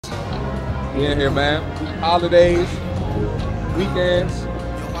Being here, man. Holidays, weekends,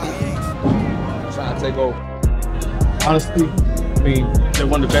 trying to take over. Honestly, they're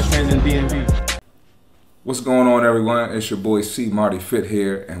one of the best trainers in DMV. What's going on, everyone? It's your boy C. Marty Fit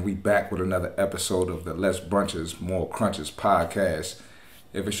here, and we back with another episode of the Less Brunches, More Crunches podcast.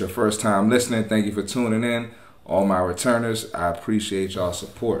 If it's your first time listening, thank you for tuning in. All my returners, I appreciate y'all's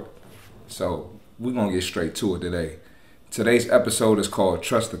support. So we're going to get straight to it today. Today's episode is called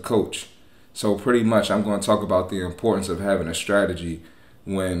Trust the Coach. So pretty much I'm going to talk about the importance of having a strategy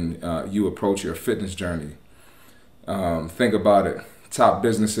when you approach your fitness journey. Think about it. Top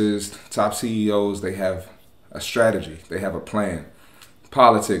businesses, top CEOs, they have a strategy. They have a plan.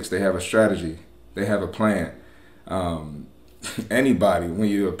 Politics, they have a strategy. They have a plan. Anybody, when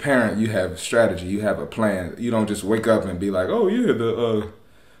you're a parent, you have a strategy. You have a plan. You don't just wake up and be like, oh yeah,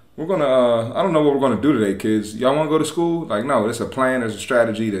 we're gonna, I don't know what we're gonna do today, kids. Y'all wanna go to school? Like, no, it's a plan. There's a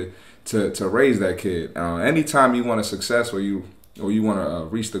strategy to raise that kid. Anytime you want a success or you want to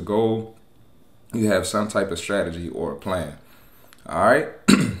reach the goal, you have some type of strategy or a plan. All right.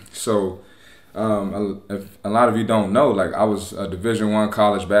 So if a lot of you don't know, like, I was a Division I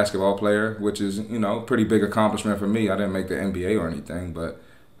college basketball player, which is, pretty big accomplishment for me. I didn't make the NBA or anything, but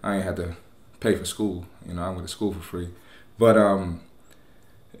I ain't had to pay for school. I went to school for free. But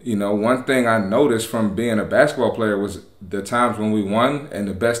one thing I noticed from being a basketball player was the times when we won and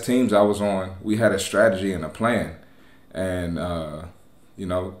the best teams I was on, we had a strategy and a plan. And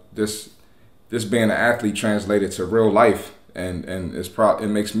this being an athlete translated to real life, and it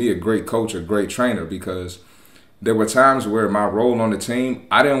makes me a great coach, a great trainer, because there were times where my role on the team,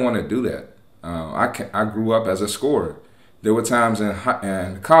 I didn't want to do that. I grew up as a scorer. There were times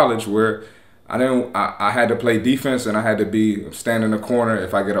in college where I had to play defense, and I had to stand in the corner.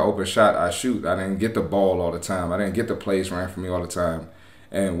 If I get an open shot, I shoot. I didn't get the ball all the time. I didn't get the plays ran for me all the time.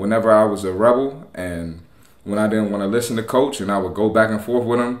 And whenever I was a rebel, and when I didn't want to listen to coach, and I would go back and forth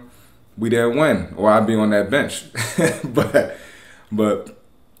with him, we didn't win, or I'd be on that bench. but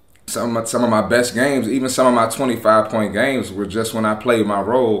some of my best games, even some of my 25-point games, were just when I played my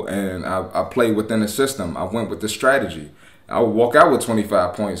role and I played within the system. I went with the strategy. I would walk out with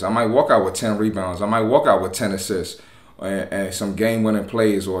 25 points. I might walk out with 10 rebounds. I might walk out with 10 assists and some game-winning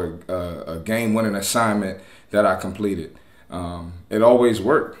plays or a game-winning assignment that I completed. It always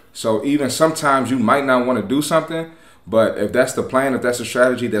worked. So even sometimes you might not want to do something, but if that's the plan, if that's a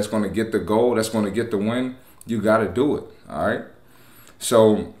strategy that's going to get the goal, that's going to get the win, you got to do it. All right.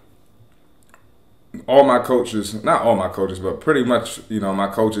 So all my coaches, not all my coaches, but pretty much, my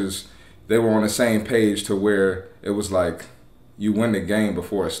coaches, they were on the same page to where it was like you win the game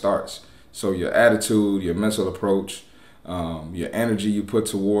before it starts. So your attitude, your mental approach, your energy you put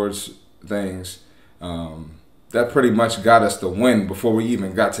towards things, that pretty much got us the win before we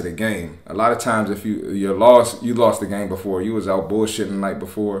even got to the game. A lot of times, if you lost the game before. You was out bullshitting the night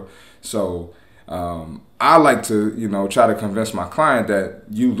before. So I like to, try to convince my client that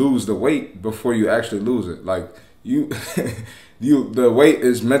you lose the weight before you actually lose it. Like the weight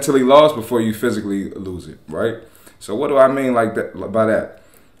is mentally lost before you physically lose it, right? So what do I mean by that?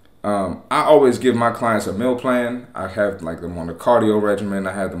 I always give my clients a meal plan. I have them on a cardio regimen.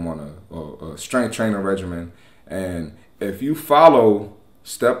 I have them on a strength training regimen. And if you follow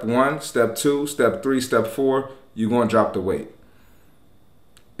step 1, step 2, step 3, step 4, you're going to drop the weight.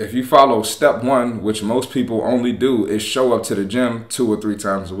 If you follow step 1, which most people only do, is show up to the gym 2 or 3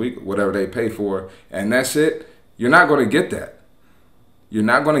 times a week, whatever they pay for, and that's it, you're not going to get that. You're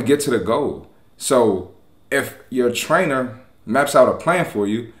not going to get to the goal. So if your trainer maps out a plan for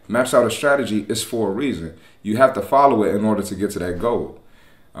you, maps out a strategy, it's for a reason. You have to follow it in order to get to that goal.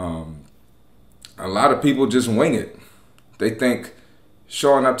 A lot of people just wing it. They think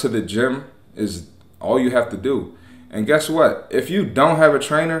showing up to the gym is all you have to do. And guess what? If you don't have a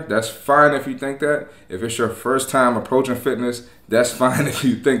trainer, that's fine if you think that. If it's your first time approaching fitness, that's fine if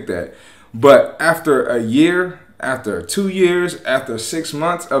you think that. But after a year, after 2 years, after 6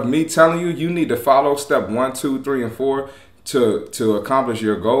 months of me telling you, you need to follow step 1, 2, 3, and 4 to accomplish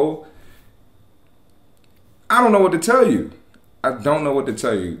your goal, I don't know what to tell you. I don't know what to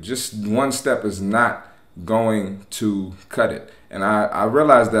tell you. Just one step is not going to cut it. And I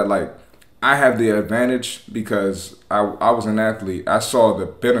realized that, I have the advantage because I was an athlete. I saw the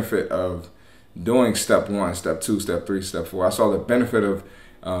benefit of doing step 1, step 2, step 3, step 4. I saw the benefit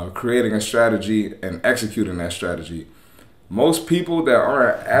of creating a strategy and executing that strategy. Most people that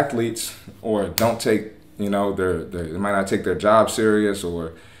are athletes or don't take, they might not take their job serious,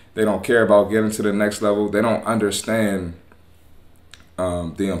 or they don't care about getting to the next level. They don't understand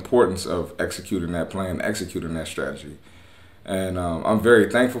the importance of executing that plan, executing that strategy. And I'm very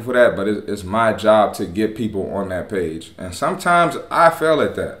thankful for that, but it's my job to get people on that page. And sometimes I fail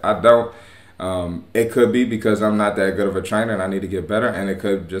at that. I don't. It could be because I'm not that good of a trainer and I need to get better, and it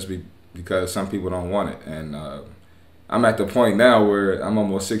could just be because some people don't want it. And I'm at the point now where I'm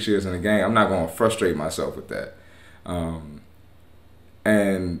almost 6 years in the game. I'm not going to frustrate myself with that.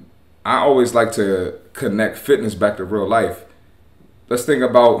 And I always like to connect fitness back to real life. Let's think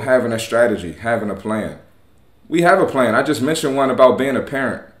about having a strategy, having a plan. We have a plan. I just mentioned one about being a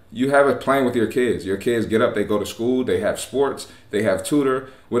parent. You have a plan with your kids. Your kids get up, they go to school, they have sports, they have tutor,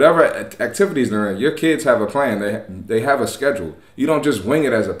 whatever activities they're in. Your kids have a plan. They have a schedule. You don't just wing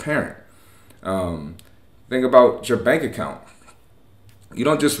it as a parent. Think about your bank account. You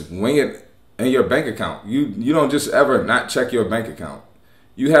don't just wing it in your bank account. You don't just ever not check your bank account.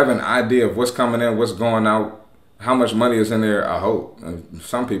 You have an idea of what's coming in, what's going out, how much money is in there, I hope.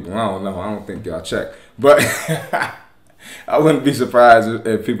 Some people, I don't know. I don't think y'all check. But I wouldn't be surprised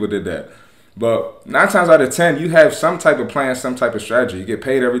if people did that. But 9 times out of 10, you have some type of plan, some type of strategy. You get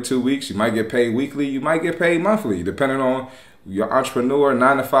paid every 2 weeks. You might get paid weekly. You might get paid monthly, depending on your entrepreneur,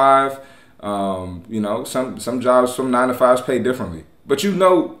 9 to 5. Some jobs from 9 to 5s pay differently. But you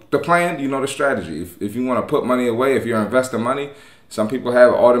know the plan, you know the strategy. If you want to put money away, if you're investing money, some people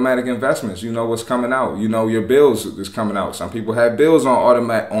have automatic investments. You know what's coming out. You know your bills is coming out. Some people have bills on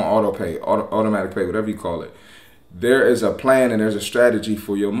automatic pay, whatever you call it. There is a plan and there's a strategy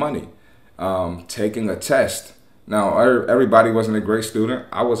for your money. Taking a test. Now, everybody wasn't a great student.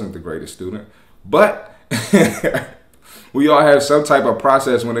 I wasn't the greatest student. But we all have some type of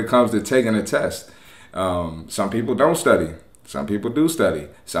process when it comes to taking a test. Some people don't study. Some people do study.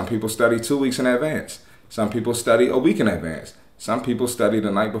 Some people study 2 weeks in advance. Some people study a week in advance. Some people study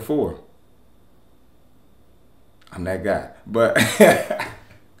the night before. I'm that guy. But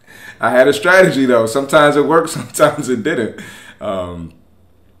I had a strategy, though. Sometimes it worked, sometimes it didn't.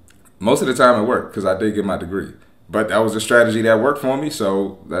 Most of the time it worked because I did get my degree. But that was a strategy that worked for me,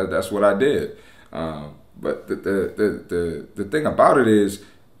 so that's what I did. But the thing about it is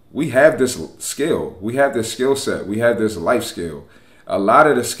we have this skill. We have this skill set. We have this life skill. A lot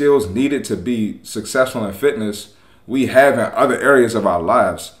of the skills needed to be successful in fitness we have in other areas of our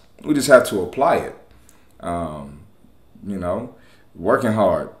lives. We just have to apply it. Working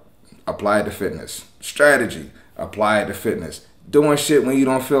hard, apply it to fitness. Strategy, apply it to fitness. Doing shit when you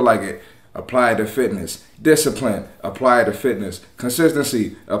don't feel like it, apply it to fitness. Discipline, apply it to fitness.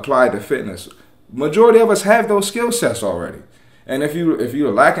 Consistency, apply it to fitness. Majority of us have those skill sets already. And if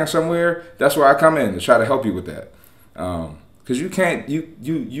you're lacking somewhere, that's where I come in to try to help you with that. Because you can't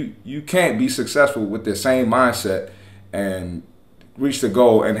be successful with the same mindset and reach the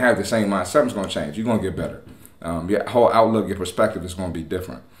goal and have the same mind. Something's going to change. You're going to get better. Your whole outlook, your perspective is going to be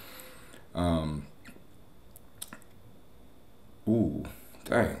different. Ooh,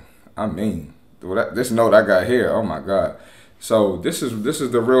 dang. I mean, this note I got here. Oh my God. So this is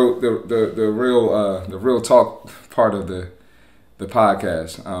the real talk part of the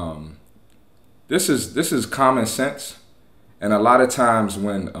podcast. This is common sense. And a lot of times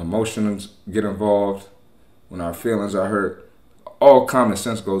when emotions get involved, when our feelings are hurt, all common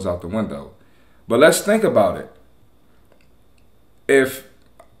sense goes out the window. But let's think about it. If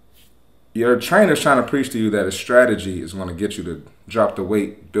your trainer's trying to preach to you that a strategy is going to get you to drop the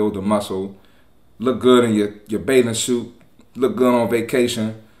weight, build the muscle, look good in your bathing suit, look good on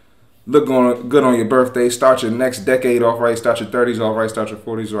vacation, look good on your birthday, start your next decade off right, start your 30s off right, start your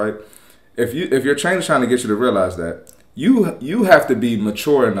 40s right. If your trainer's trying to get you to realize that, you have to be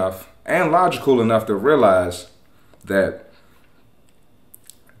mature enough and logical enough to realize that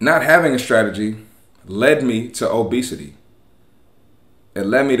not having a strategy led me to obesity. It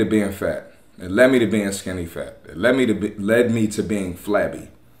led me to being fat. It led me to being skinny fat. It led me to being flabby.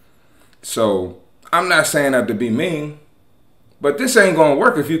 So I'm not saying that to be mean, but this ain't gonna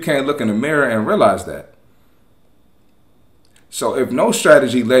work if you can't look in the mirror and realize that. So if no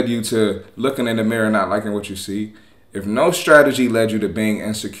strategy led you to looking in the mirror and not liking what you see, if no strategy led you to being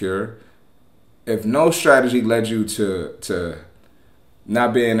insecure, if no strategy led you to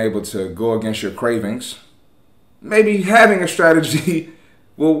not being able to go against your cravings, maybe having a strategy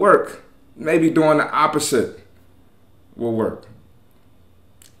will work. Maybe doing the opposite will work.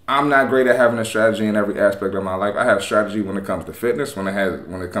 I'm not great at having a strategy in every aspect of my life. I have strategy when it comes to fitness, when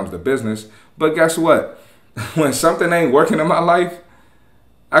it comes to business. But guess what? When something ain't working in my life,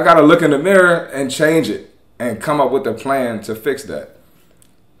 I got to look in the mirror and change it and come up with a plan to fix that.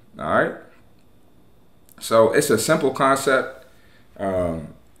 All right? So it's a simple concept.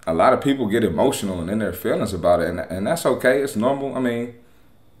 A lot of people get emotional and in their feelings about it, and that's okay. It's normal. I mean,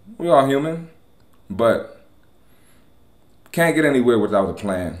 we're all human. But Can't get anywhere without a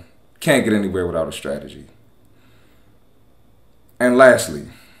plan. Can't get anywhere without a strategy. And lastly,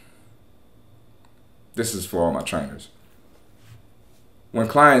 this is for all my trainers. When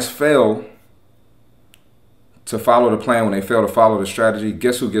clients fail to follow the plan, when they fail to follow the strategy,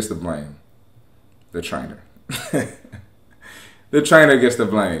 guess who gets the blame? The trainer. The trainer gets the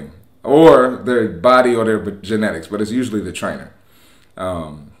blame. Or their body or their genetics, but it's usually the trainer.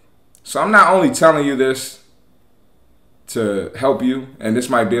 So I'm not only telling you this to help you, and this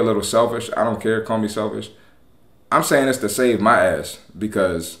might be a little selfish. I don't care. Call me selfish. I'm saying this to save my ass,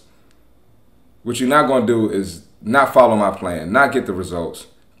 because what you're not going to do is not follow my plan, not get the results.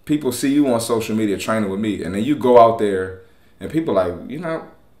 People see you on social media training with me, and then you go out there and people like, you know,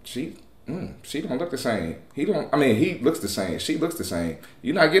 she don't look the same. He looks the same. She looks the same.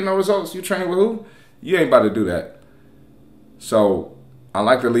 You're not getting no results. You training with who? You ain't about to do that. So I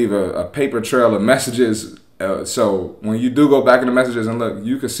like to leave a paper trail of messages. So when you do go back in the messages and look,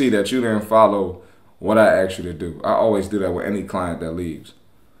 you can see that you didn't follow what I asked you to do. I always do that with any client that leaves.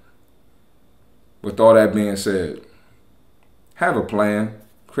 With all that being said, have a plan,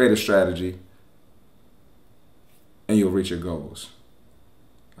 create a strategy, and you'll reach your goals.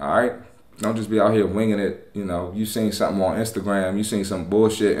 All right? Don't just be out here winging it. You know, you seen something on Instagram. You seen some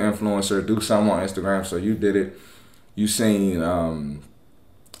bullshit influencer do something on Instagram, so you did it. You seen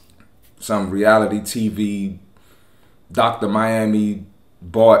some reality TV, Dr. Miami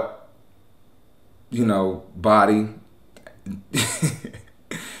bought, you know, body.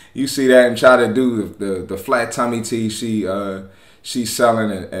 You see that and try to do the flat tummy tea she's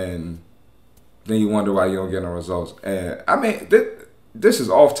selling it, and then you wonder why you don't get no results. And I mean, this is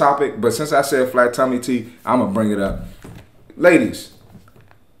off topic, but since I said flat tummy tea, I'm gonna bring it up. Ladies,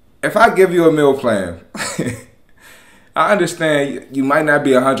 if I give you a meal plan, I understand you might not be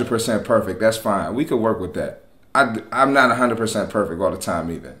 100% perfect. That's fine. We could work with that. I'm not 100% perfect all the time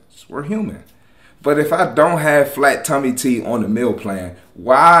either. We're human. But if I don't have flat tummy tea on the meal plan,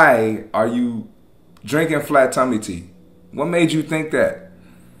 why are you drinking flat tummy tea? What made you think that?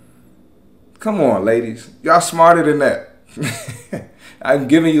 Come on, ladies. Y'all smarter than that. I'm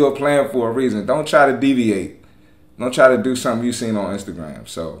giving you a plan for a reason. Don't try to deviate. Don't try to do something you seen on Instagram.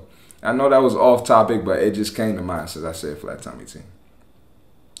 So I know that was off topic, but it just came to mind since I said flat tummy tea.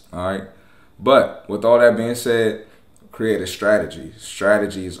 All right. But with all that being said, create a strategy.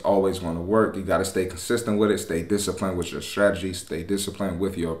 Strategy is always going to work. You got to stay consistent with it. Stay disciplined with your strategy. Stay disciplined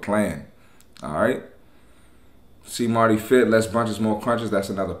with your plan. All right. See Marty Fit, Less Brunches, More Crunches. That's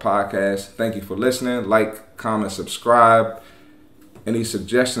another podcast. Thank you for listening. Like, comment, subscribe. Any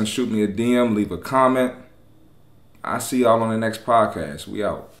suggestions, shoot me a DM, leave a comment. I'll see y'all on the next podcast. We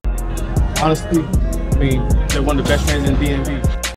out. Honestly, I mean, they're one of the best trainers in DMV.